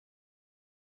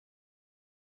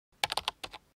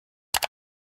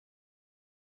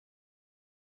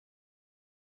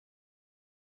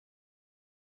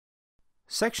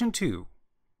Section 2,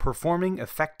 Performing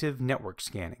Effective Network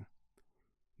Scanning.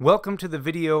 Welcome to the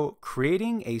video,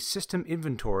 Creating a System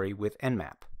Inventory with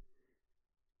Nmap.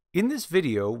 In this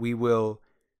video, we will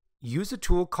use a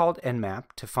tool called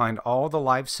Nmap to find all the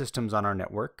live systems on our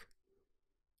network,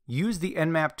 use the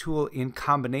Nmap tool in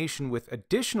combination with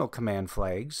additional command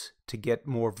flags to get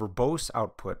more verbose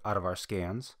output out of our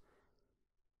scans,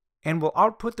 and we'll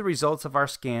output the results of our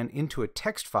scan into a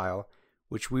text file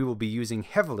which we will be using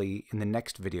heavily in the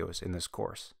next videos in this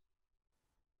course.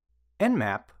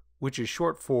 Nmap, which is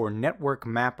short for Network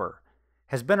Mapper,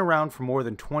 has been around for more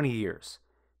than 20 years.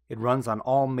 It runs on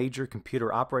all major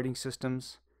computer operating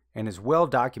systems and is well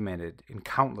documented in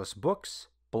countless books,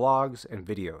 blogs, and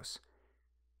videos.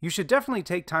 You should definitely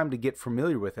take time to get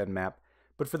familiar with Nmap,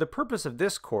 but for the purpose of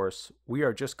this course, we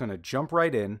are just going to jump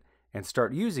right in and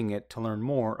start using it to learn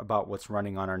more about what's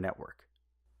running on our network.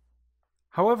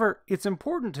 However, it's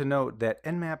important to note that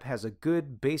Nmap has a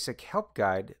good basic help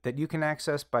guide that you can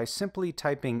access by simply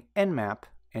typing Nmap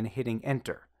and hitting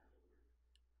Enter.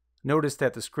 Notice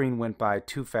that the screen went by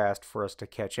too fast for us to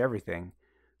catch everything,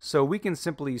 so we can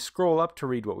simply scroll up to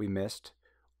read what we missed,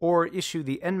 or issue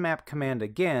the Nmap command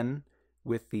again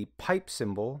with the pipe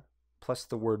symbol plus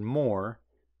the word More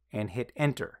and hit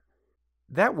Enter.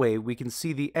 That way we can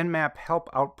see the Nmap help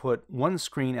output one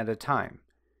screen at a time.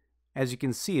 As you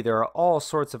can see, there are all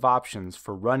sorts of options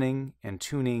for running and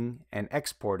tuning and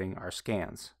exporting our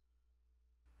scans.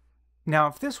 Now,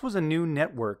 if this was a new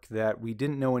network that we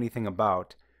didn't know anything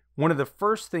about, one of the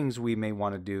first things we may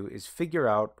want to do is figure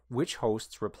out which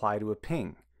hosts reply to a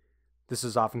ping. This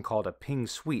is often called a ping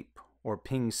sweep or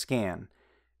ping scan,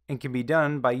 and can be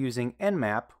done by using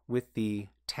Nmap with the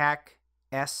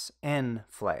TAC-SN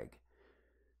flag.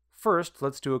 First,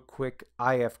 let's do a quick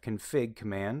ifconfig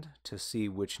command to see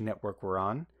which network we're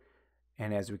on.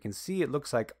 And as we can see, it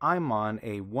looks like I'm on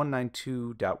a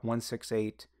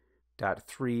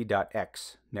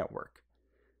 192.168.3.x network.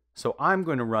 So I'm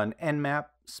going to run nmap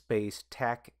space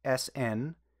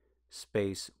tac-sn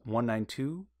space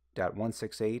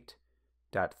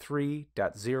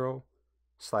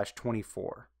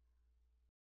 192.168.3.0/24.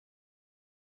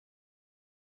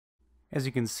 As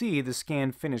you can see, the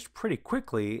scan finished pretty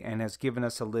quickly and has given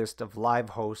us a list of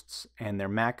live hosts and their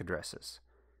MAC addresses.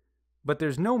 But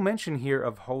there's no mention here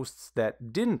of hosts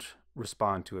that didn't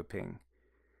respond to a ping.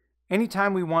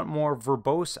 Anytime we want more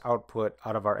verbose output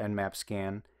out of our Nmap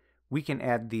scan, we can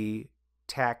add the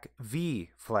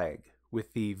TAC-V flag,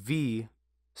 with the V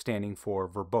standing for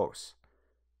verbose.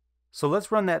 So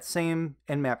let's run that same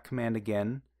Nmap command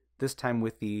again, this time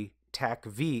with the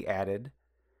TAC-V added.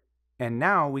 And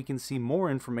now we can see more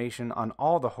information on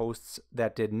all the hosts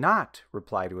that did not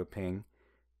reply to a ping,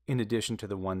 in addition to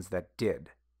the ones that did.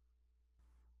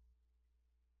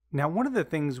 Now, one of the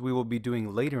things we will be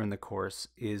doing later in the course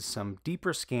is some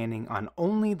deeper scanning on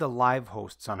only the live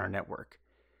hosts on our network.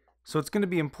 So it's going to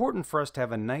be important for us to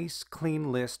have a nice,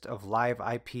 clean list of live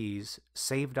IPs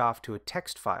saved off to a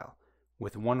text file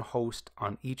with one host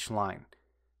on each line.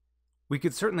 We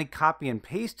could certainly copy and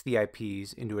paste the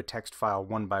IPs into a text file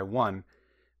one by one,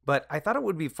 but I thought it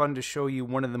would be fun to show you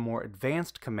one of the more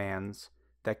advanced commands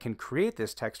that can create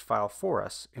this text file for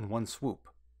us in one swoop.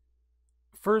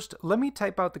 First, let me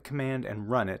type out the command and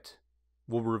run it.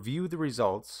 We'll review the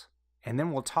results, and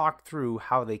then we'll talk through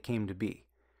how they came to be.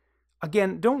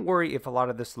 Again, don't worry if a lot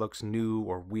of this looks new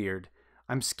or weird.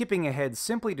 I'm skipping ahead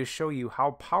simply to show you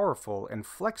how powerful and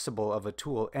flexible of a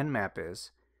tool Nmap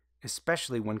is,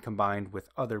 especially when combined with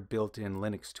other built-in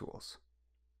Linux tools.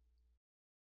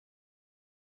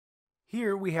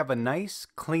 Here we have a nice,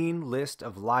 clean list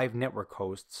of live network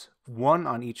hosts, one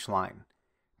on each line.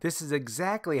 This is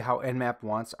exactly how Nmap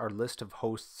wants our list of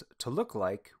hosts to look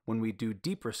like when we do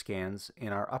deeper scans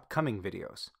in our upcoming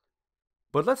videos.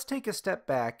 But let's take a step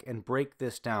back and break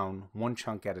this down one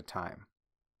chunk at a time.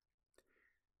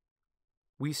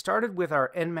 We started with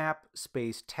our nmap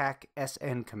space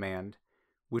tac-sn command,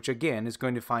 which again is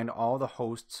going to find all the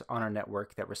hosts on our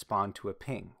network that respond to a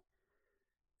ping.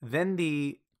 Then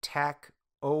the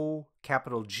TAC-O-G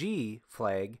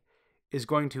flag is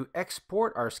going to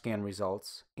export our scan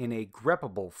results in a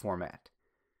greppable format.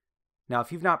 Now,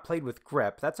 if you've not played with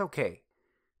grep, that's okay.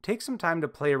 Take some time to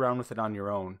play around with it on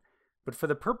your own, but for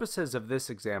the purposes of this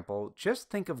example, just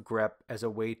think of grep as a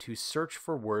way to search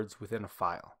for words within a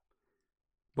file.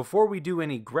 Before we do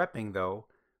any grepping, though,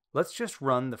 let's just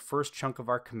run the first chunk of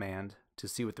our command to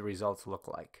see what the results look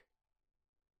like.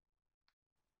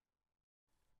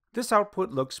 This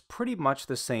output looks pretty much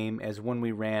the same as when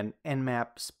we ran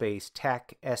nmap space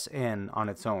tac-sn on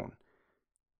its own.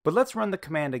 But let's run the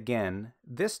command again,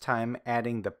 this time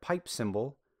adding the pipe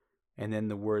symbol and then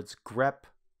the words grep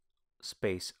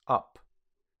space up.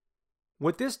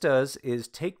 What this does is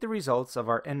take the results of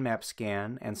our Nmap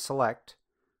scan and select,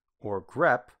 or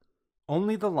grep,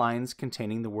 only the lines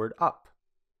containing the word up.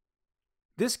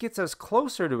 This gets us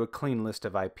closer to a clean list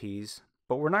of IPs,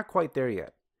 but we're not quite there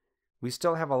yet. We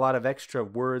still have a lot of extra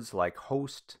words like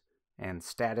host and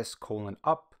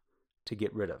status:up to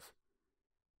get rid of.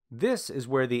 This is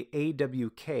where the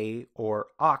awk or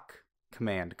awk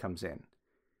command comes in.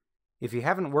 If you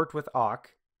haven't worked with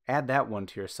awk, add that one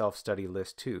to your self-study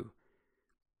list too.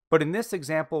 But in this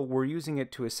example, we're using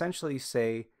it to essentially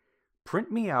say,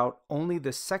 print me out only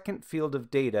the second field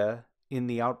of data in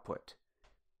the output,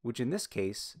 which in this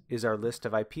case is our list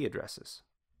of IP addresses.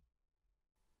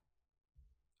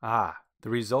 The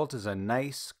result is a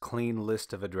nice, clean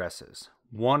list of addresses,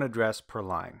 one address per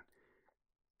line.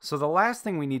 So the last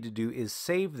thing we need to do is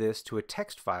save this to a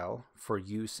text file for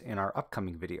use in our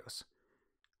upcoming videos.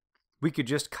 We could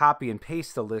just copy and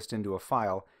paste the list into a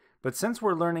file, but since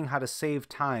we're learning how to save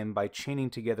time by chaining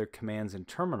together commands in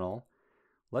terminal,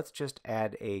 let's just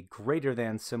add a greater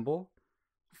than symbol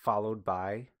followed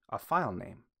by a file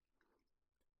name.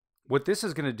 What this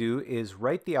is going to do is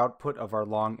write the output of our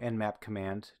long nmap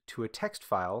command to a text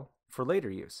file for later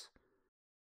use.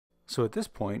 So at this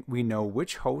point, we know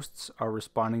which hosts are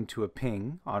responding to a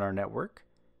ping on our network,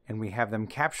 and we have them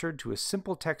captured to a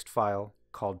simple text file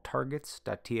called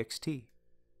targets.txt.